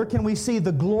 Where can we see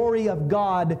the glory of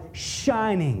God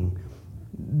shining?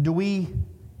 Do we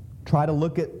try to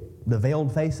look at the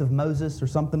veiled face of Moses or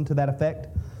something to that effect?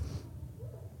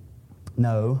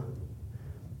 No.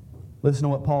 Listen to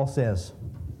what Paul says.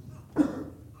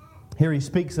 Here he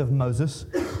speaks of Moses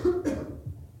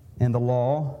and the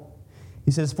law.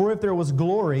 He says, "For if there was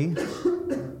glory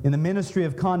in the ministry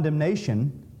of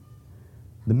condemnation,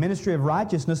 the ministry of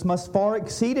righteousness must far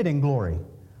exceed it in glory.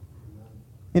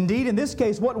 Indeed, in this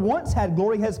case, what once had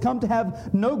glory has come to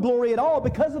have no glory at all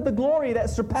because of the glory that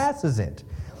surpasses it.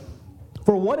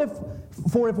 For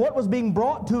if what was being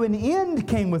brought to an end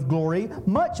came with glory,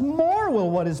 much more will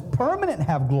what is permanent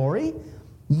have glory.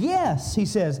 Yes," he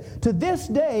says, "to this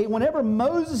day, whenever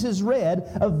Moses is read,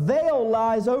 a veil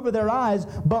lies over their eyes,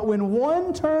 but when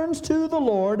one turns to the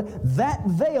Lord, that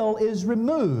veil is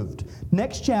removed."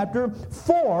 Next chapter,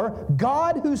 "For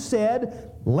God who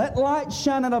said, 'Let light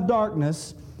shine out of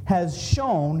darkness,' has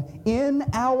shone in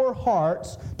our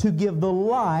hearts to give the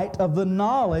light of the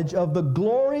knowledge of the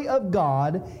glory of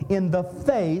God in the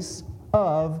face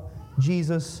of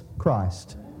Jesus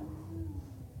Christ."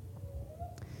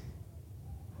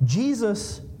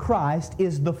 Jesus Christ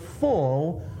is the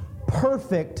full,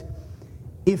 perfect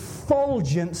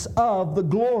effulgence of the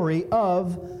glory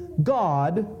of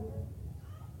God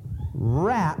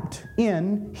wrapped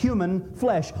in human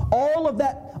flesh. All of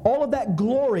that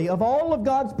glory of all of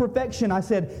God's perfection, I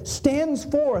said, stands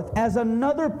forth as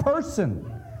another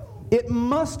person. It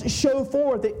must show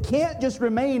forth. It can't just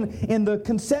remain in the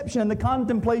conception and the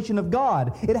contemplation of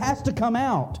God. It has to come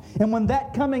out. And when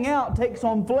that coming out takes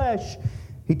on flesh,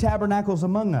 He tabernacles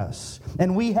among us.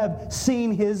 And we have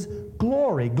seen His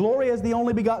glory. Glory as the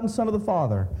only begotten Son of the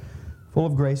Father, full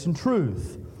of grace and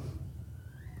truth.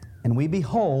 And we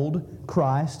behold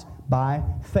Christ by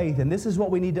faith. And this is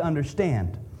what we need to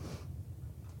understand.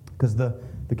 Because the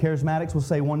charismatics will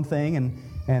say one thing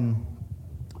and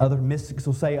other mystics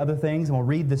will say other things, and we'll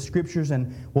read the Scriptures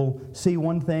and we'll see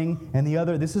one thing and the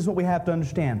other. This is what we have to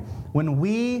understand. When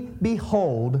we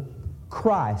behold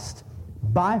Christ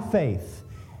by faith,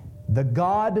 the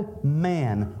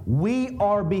God-man, we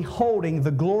are beholding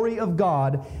the glory of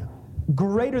God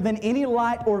greater than any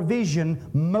light or vision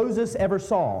Moses ever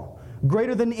saw,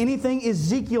 greater than anything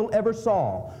Ezekiel ever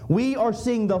saw. We are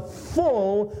seeing the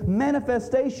full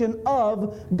manifestation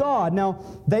of God. Now,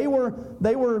 they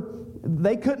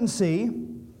couldn't see,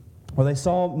 or they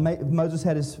saw Moses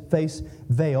had his face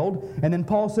veiled, and then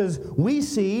Paul says, we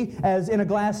see as in a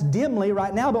glass dimly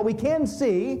right now, but we can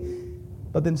see.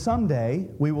 But then someday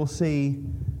we will see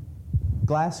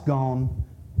glass gone,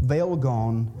 veil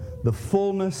gone, the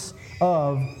fullness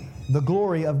of the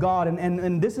glory of God.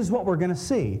 And this is what we're going to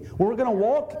see. We're going to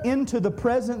walk into the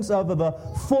presence of the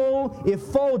full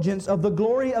effulgence of the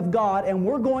glory of God, and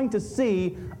we're going to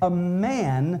see a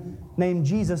man named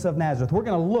Jesus of Nazareth. We're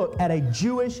going to look at a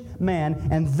Jewish man,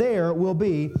 and there will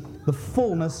be the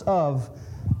fullness of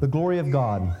the glory of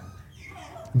God,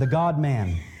 the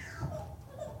God-man.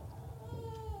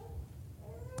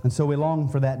 And so we long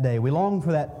for that day. We long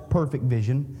for that perfect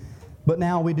vision. But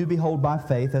now we do behold by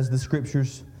faith, as the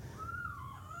Scriptures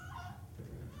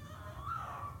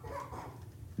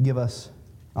give us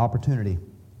opportunity.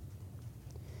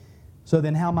 So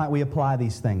then how might we apply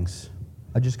these things?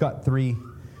 I just got 3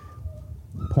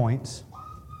 points.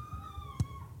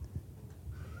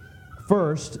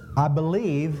 First, I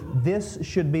believe this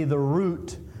should be the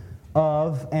root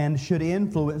of and should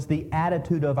influence the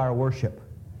attitude of our worship.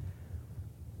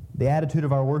 The attitude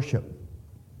of our worship.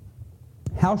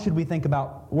 How should we think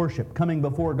about worship, coming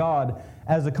before God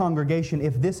as a congregation,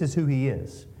 if this is who He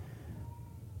is?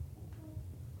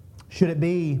 Should it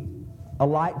be a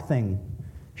light thing?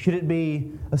 Should it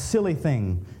be a silly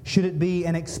thing? Should it be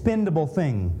an expendable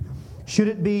thing? Should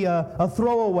it be a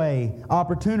throwaway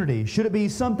opportunity? Should it be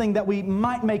something that we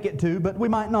might make it to, but we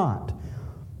might not?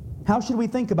 How should we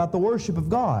think about the worship of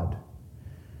God?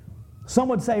 Some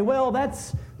would say, well,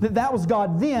 that was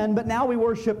God then, but now we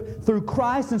worship through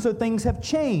Christ, and so things have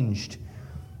changed.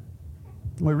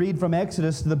 We read from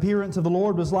Exodus, the appearance of the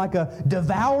Lord was like a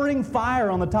devouring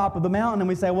fire on the top of the mountain, and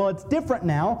we say, well, it's different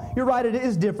now. You're right, it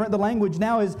is different. The language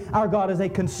now is, our God is a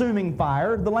consuming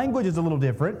fire. The language is a little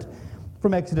different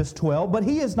from Exodus 12, but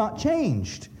He has not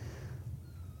changed.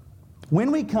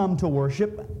 When we come to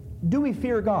worship, do we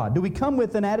fear God? Do we come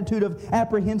with an attitude of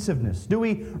apprehensiveness? Do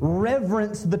we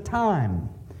reverence the time?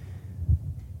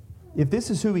 If this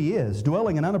is who He is,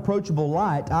 dwelling in unapproachable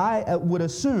light, I would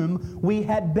assume we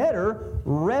had better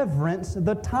reverence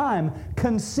the time.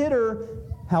 Consider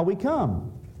how we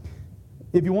come.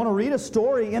 If you want to read a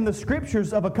story in the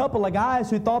Scriptures of a couple of guys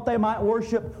who thought they might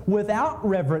worship without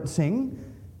reverencing,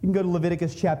 you can go to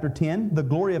Leviticus chapter 10. The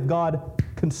glory of God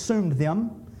consumed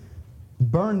them,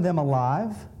 burned them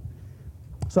alive.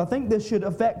 So I think this should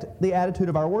affect the attitude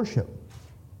of our worship.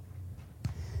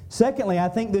 Secondly, I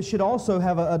think this should also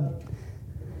have an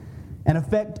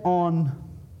effect on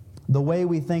the way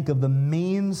we think of the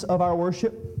means of our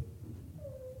worship.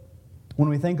 When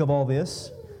we think of all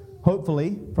this,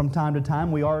 hopefully, from time to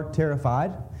time, we are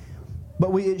terrified.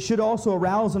 But it should also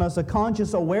arouse in us a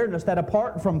conscious awareness that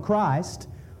apart from Christ,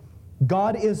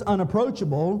 God is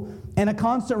unapproachable, and a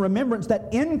constant remembrance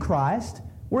that in Christ,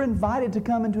 we're invited to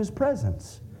come into His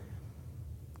presence.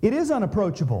 It is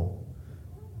unapproachable.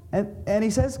 And He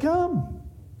says, come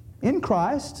in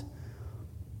Christ.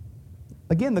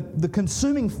 Again, the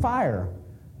consuming fire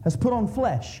has put on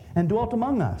flesh and dwelt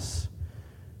among us.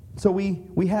 So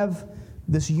we have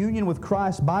this union with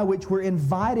Christ by which we're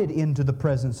invited into the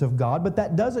presence of God, but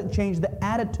that doesn't change the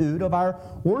attitude of our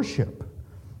worship.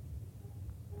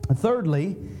 And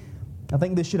thirdly, I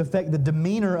think this should affect the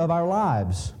demeanor of our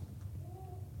lives.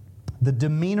 The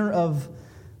demeanor of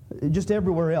just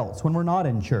everywhere else when we're not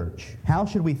in church. How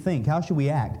should we think? How should we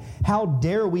act? How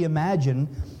dare we imagine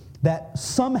that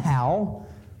somehow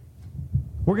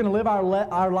we're going to live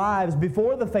our lives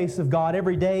before the face of God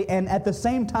every day and at the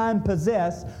same time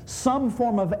possess some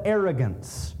form of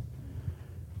arrogance?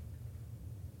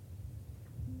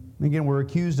 Again, we're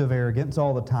accused of arrogance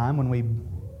all the time when we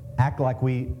act like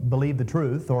we believe the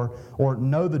truth or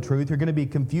know the truth. You're going to be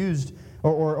confused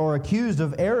or accused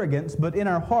of arrogance, but in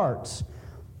our hearts,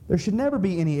 there should never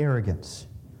be any arrogance.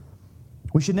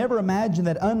 We should never imagine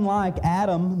that unlike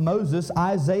Adam, Moses,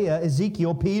 Isaiah,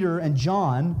 Ezekiel, Peter, and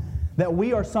John, that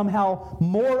we are somehow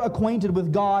more acquainted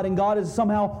with God and God is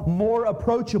somehow more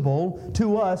approachable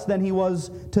to us than He was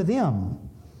to them.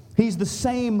 He's the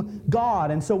same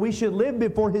God, and so we should live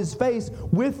before His face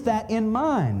with that in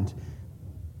mind.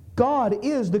 God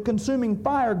is the consuming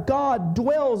fire. God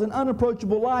dwells in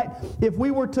unapproachable light. If we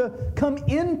were to come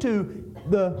into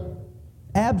the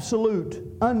absolute,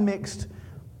 unmixed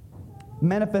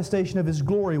manifestation of His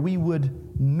glory, we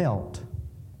would melt.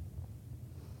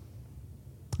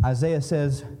 Isaiah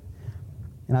says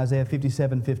in Isaiah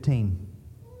 57:15,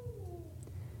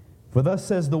 "For thus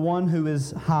says the one who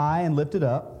is high and lifted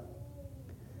up,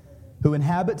 who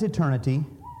inhabits eternity,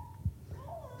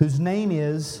 whose name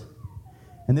is,"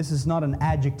 and this is not an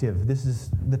adjective, this is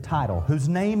the title, "whose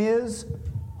name is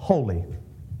holy.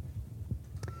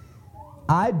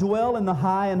 I dwell in the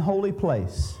high and holy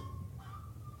place,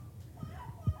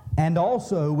 and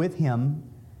also with him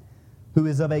who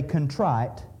is of a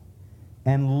contrite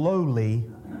and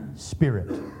lowly spirit."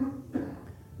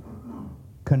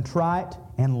 Contrite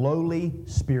and lowly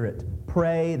spirit.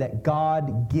 Pray that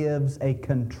God gives a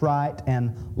contrite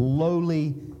and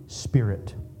lowly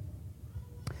spirit.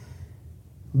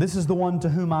 This is the one to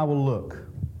whom I will look.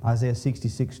 Isaiah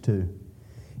 66:2.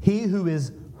 He who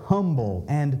is humble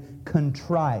and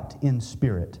contrite in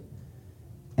spirit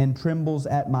and trembles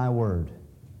at my word.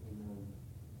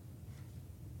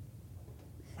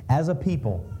 As a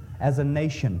people, as a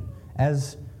nation,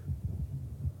 as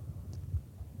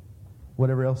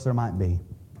whatever else there might be,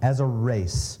 as a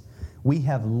race, we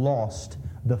have lost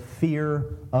the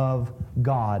fear of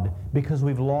God because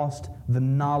we've lost the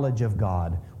knowledge of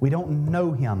God. We don't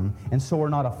know Him, and so we're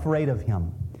not afraid of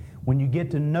Him. When you get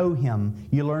to know Him,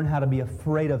 you learn how to be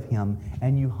afraid of Him,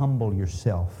 and you humble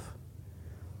yourself.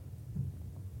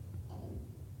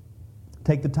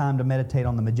 Take the time to meditate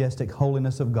on the majestic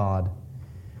holiness of God,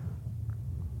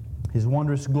 His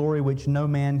wondrous glory which no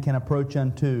man can approach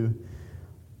unto,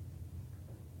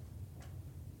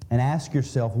 and ask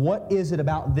yourself, what is it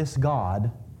about this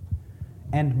God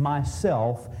and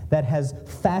myself that has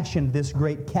fashioned this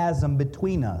great chasm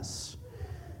between us.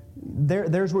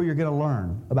 There's where you're going to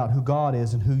learn about who God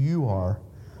is and who you are.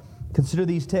 Consider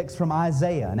these texts from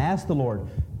Isaiah and ask the Lord,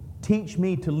 teach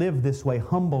me to live this way,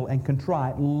 humble and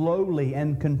contrite, lowly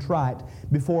and contrite,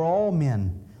 before all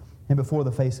men and before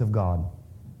the face of God.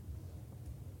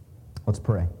 Let's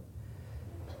pray.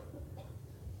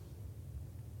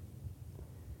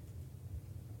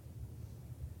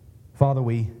 Father,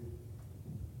 we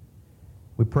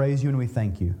praise You and we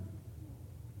thank You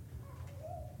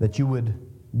that You would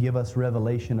give us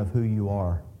revelation of who You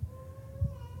are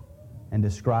and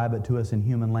describe it to us in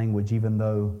human language, even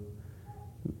though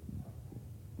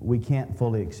we can't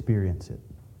fully experience it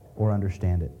or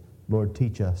understand it. Lord,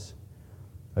 teach us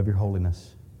of Your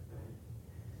holiness.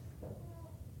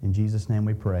 In Jesus' name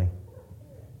we pray.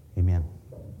 Amen.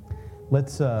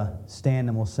 Let's stand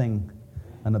and we'll sing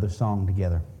another song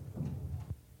together.